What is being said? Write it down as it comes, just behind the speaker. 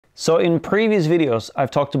So in previous videos,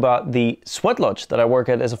 I've talked about the sweat lodge that I work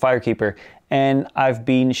at as a firekeeper, and I've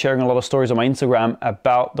been sharing a lot of stories on my Instagram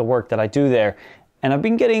about the work that I do there. And I've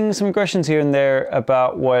been getting some questions here and there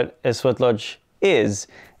about what a sweat lodge is.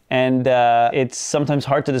 And it's sometimes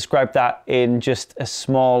hard to describe that in just a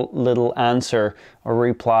small little answer or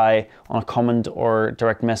reply on a comment or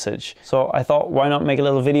direct message. So I thought, why not make a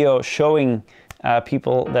little video showing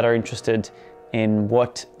people that are interested in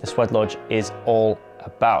what the sweat lodge is all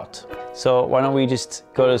about. So why don't we just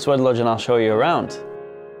go to the sweat lodge and I'll show you around.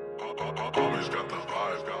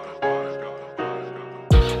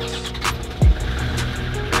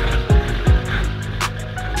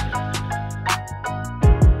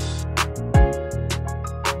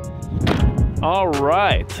 All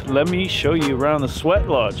right, let me show you around the sweat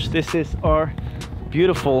lodge. This is our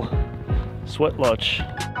beautiful sweat lodge.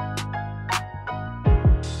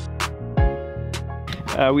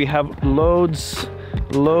 We have loads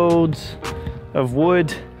of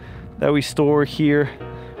wood that we store here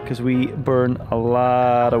because we burn a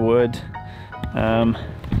lot of wood. And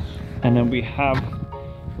then we have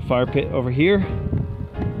a fire pit over here.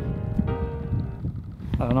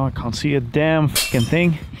 I don't know, I can't see a damn fucking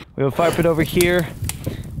thing. We have a fire pit over here,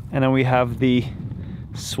 and then we have the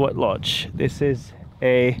sweat lodge. This is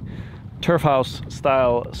a turf house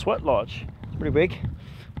style sweat lodge. It's pretty big.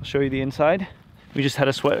 I'll show you the inside. We just had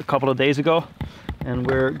a sweat a couple of days ago, and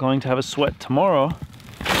we're going to have a sweat tomorrow.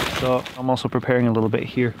 So I'm also preparing a little bit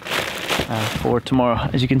here for tomorrow.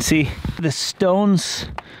 As you can see, the stones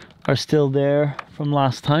are still there from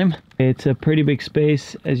last time. It's a pretty big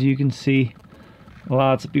space, as you can see.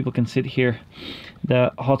 Lots of people can sit here.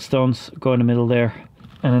 The hot stones go in the middle there,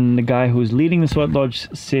 and then the guy who's leading the sweat lodge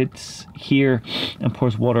sits here and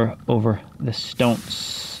pours water over the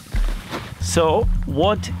stones. So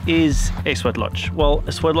what is a sweat lodge? Well,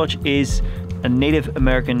 a sweat lodge is a Native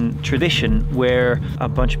American tradition where a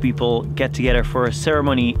bunch of people get together for a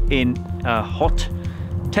ceremony in a hot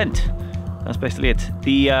tent. That's basically it.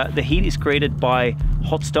 The heat is created by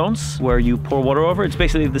hot stones where you pour water over. It's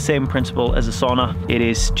basically the same principle as a sauna. It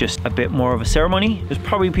is just a bit more of a ceremony. There's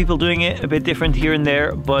probably people doing it a bit different here and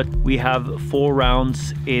there, but we have 4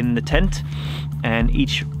 rounds in the tent, and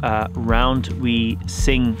each round we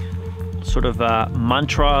sing sort of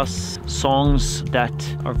mantras, songs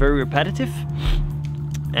that are very repetitive.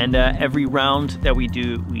 And every round that we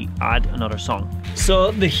do, we add another song.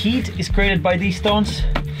 So the heat is created by these stones.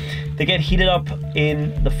 They get heated up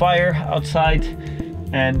in the fire outside,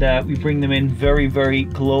 and we bring them in very, very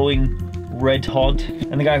glowing red hot.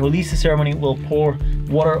 And the guy who leads the ceremony will pour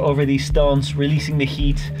water over these stones, releasing the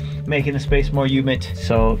heat, making the space more humid.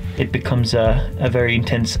 So it becomes a very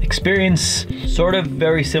intense experience, sort of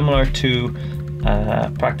very similar to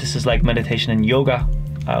practices like meditation and yoga,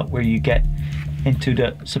 where you get into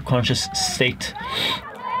the subconscious state.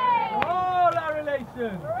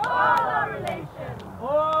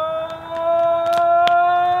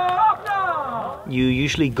 You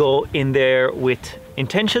usually go in there with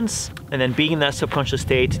intentions, and then being in that subconscious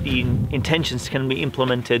state, the intentions can be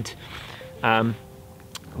implemented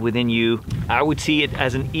within you. I would see it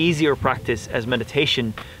as an easier practice as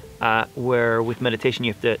meditation, where with meditation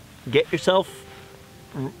you have to get yourself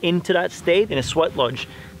into that state. In a sweat lodge,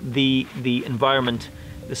 the environment,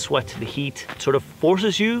 the sweat, the heat sort of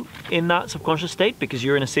forces you in that subconscious state, because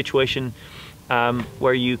you're in a situation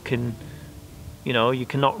where you can, you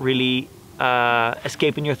cannot really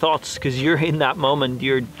escape in your thoughts, because you're in that moment.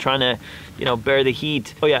 You're trying to, bear the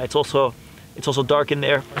heat. Oh yeah, it's also dark in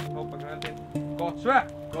there.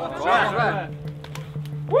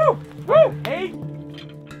 Woo! Woo! Hey!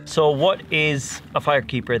 So what is a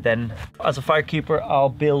firekeeper then? As a firekeeper, I'll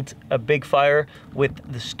build a big fire with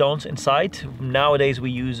the stones inside. Nowadays we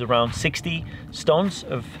use around 60 stones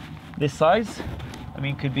of this size. I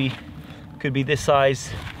mean, could be this size,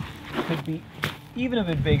 could be even a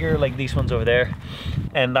bit bigger, like these ones over there.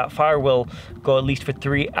 And that fire will go at least for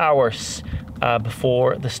 3 hours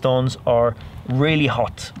before the stones are really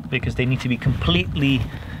hot, because they need to be completely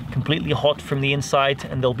hot from the inside,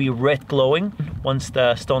 and they'll be red glowing. Once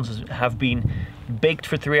the stones have been baked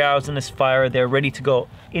for 3 hours in this fire, they're ready to go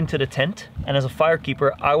into the tent. And as a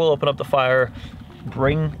firekeeper, I will open up the fire,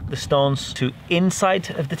 bring the stones to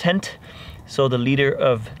inside of the tent, so the leader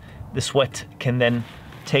of the sweat can then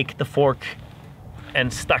take the fork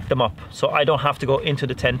and stack them up. So I don't have to go into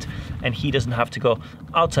the tent, and he doesn't have to go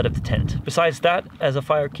outside of the tent. Besides that, as a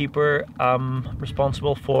firekeeper, I'm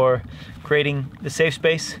responsible for creating the safe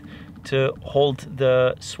space to hold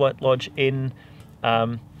the sweat lodge in.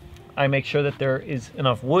 I make sure that there is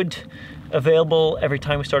enough wood available every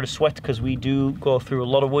time we start a sweat, because we do go through a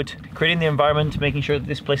lot of wood. Creating the environment, making sure that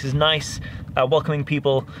this place is nice, welcoming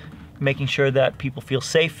people, making sure that people feel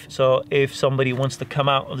safe. So if somebody wants to come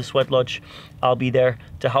out of the sweat lodge, I'll be there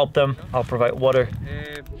to help them. I'll provide water.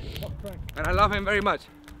 And I love him very much.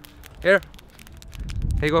 Here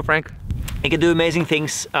you go, Frank. It can do amazing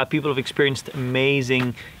things. People have experienced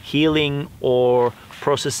amazing healing or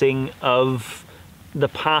processing of the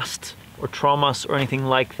past or traumas or anything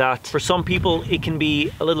like that. For some people, it can be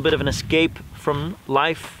a little bit of an escape from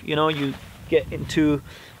life. You know, you get into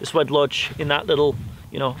the sweat lodge in that little,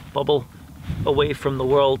 you know, bubble, away from the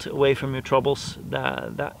world, away from your troubles.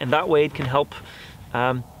 In that way, it can help,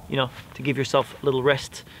 you know, to give yourself a little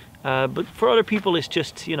rest. But for other people, it's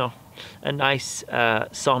just, you know, a nice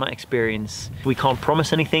sauna experience. We can't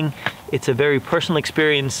promise anything. It's a very personal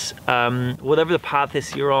experience. Whatever the path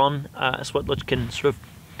is you're on, a sweat lodge can sort of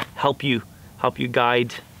help you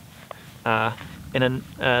guide in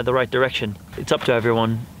the right direction. It's up to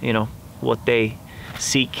everyone, you know, what they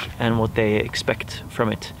seek and what they expect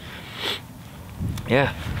from it.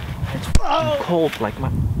 Yeah, it's cold. Like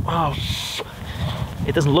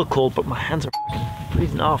it doesn't look cold, but my hands are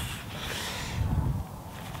freezing off.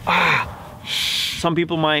 Some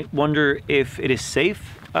people might wonder if it is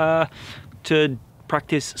safe to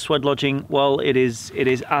practice sweat lodging. Well, it is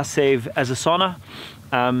as safe as a sauna.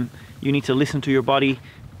 You need to listen to your body.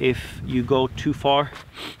 If you go too far,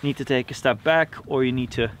 you need to take a step back, or you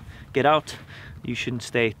need to get out. You shouldn't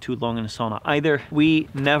stay too long in a sauna either. We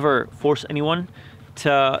never force anyone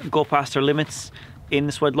to go past their limits in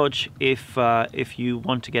the sweat lodge. If you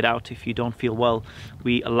want to get out, if you don't feel well,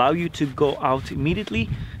 we allow you to go out immediately.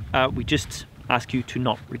 We just ask you to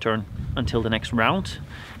not return until the next round,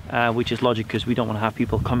 which is logic, because we don't want to have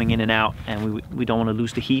people coming in and out, and we don't want to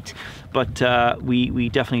lose the heat. But we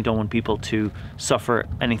definitely don't want people to suffer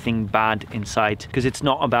anything bad inside, because it's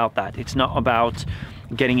not about that. It's not about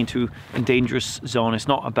getting into a dangerous zone. It's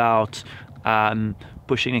not about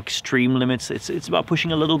pushing extreme limits. It's about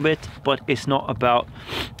pushing a little bit, but it's not about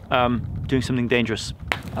doing something dangerous.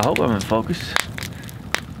 I hope I'm in focus.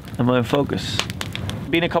 Am I in focus?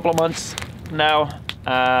 Been a couple of months now.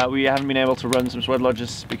 We haven't been able to run some sweat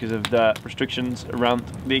lodges because of the restrictions around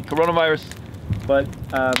the coronavirus, but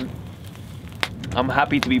I'm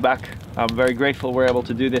happy to be back. I'm very grateful we're able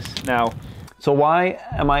to do this now. So why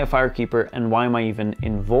am I a firekeeper, and why am I even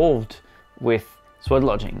involved with sweat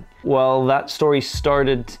lodging? Well, that story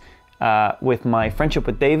started with my friendship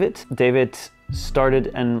with David. David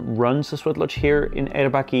started and runs a sweat lodge here in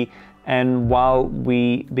Eyrarbakki, and while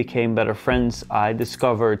we became better friends, I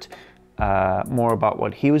discovered more about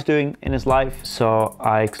what he was doing in his life. So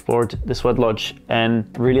I explored the sweat lodge and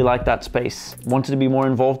really liked that space. Wanted to be more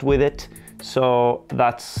involved with it. So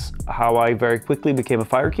that's how I very quickly became a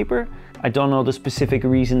firekeeper. I don't know the specific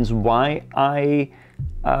reasons why I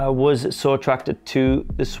was so attracted to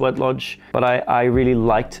the sweat lodge, but I really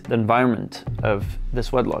liked the environment of the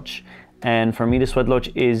sweat lodge. And for me, the sweat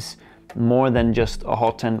lodge is more than just a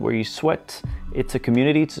hot tent where you sweat. It's a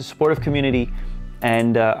community, it's a supportive community,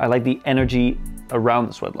 and I like the energy around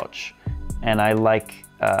the sweat lodge. And I like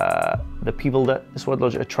the people that the sweat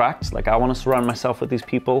lodge attracts. Like, I want to surround myself with these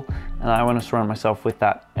people, and I want to surround myself with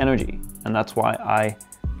that energy. And that's why I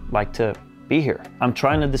like to be here. I'm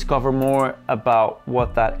trying to discover more about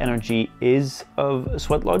what that energy is of a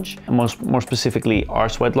sweat lodge, and more specifically our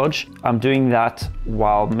sweat lodge. I'm doing that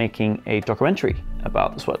while making a documentary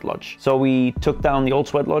about the sweat lodge. So we took down the old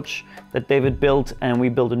sweat lodge that David built, and we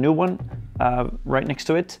built a new one right next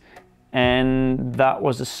to it. And that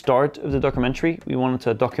was the start of the documentary. We wanted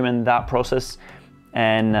to document that process,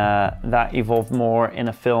 and that evolved more in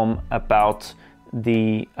a film about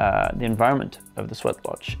the environment of the sweat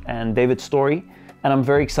lodge and David's story. And I'm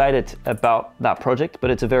very excited about that project,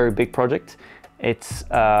 but it's a very big project. It's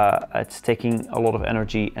taking a lot of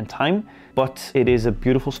energy and time, but it is a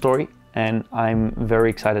beautiful story, and I'm very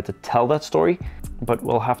excited to tell that story. But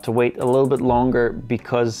we'll have to wait a little bit longer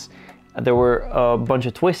because there were a bunch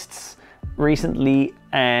of twists recently,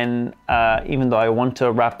 and even though I want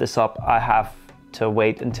to wrap this up, I have to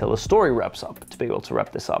wait until the story wraps up to be able to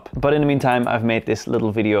wrap this up. But in the meantime, I've made this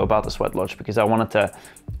little video about the sweat lodge because I wanted to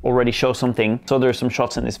already show something. So there's some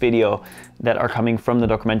shots in this video that are coming from the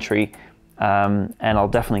documentary, and I'll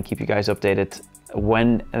definitely keep you guys updated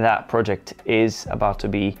when that project is about to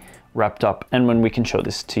be wrapped up and when we can show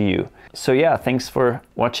this to you. So yeah, thanks for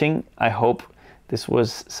watching. I hope this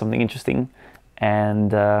was something interesting,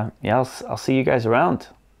 and yeah, I'll see you guys around.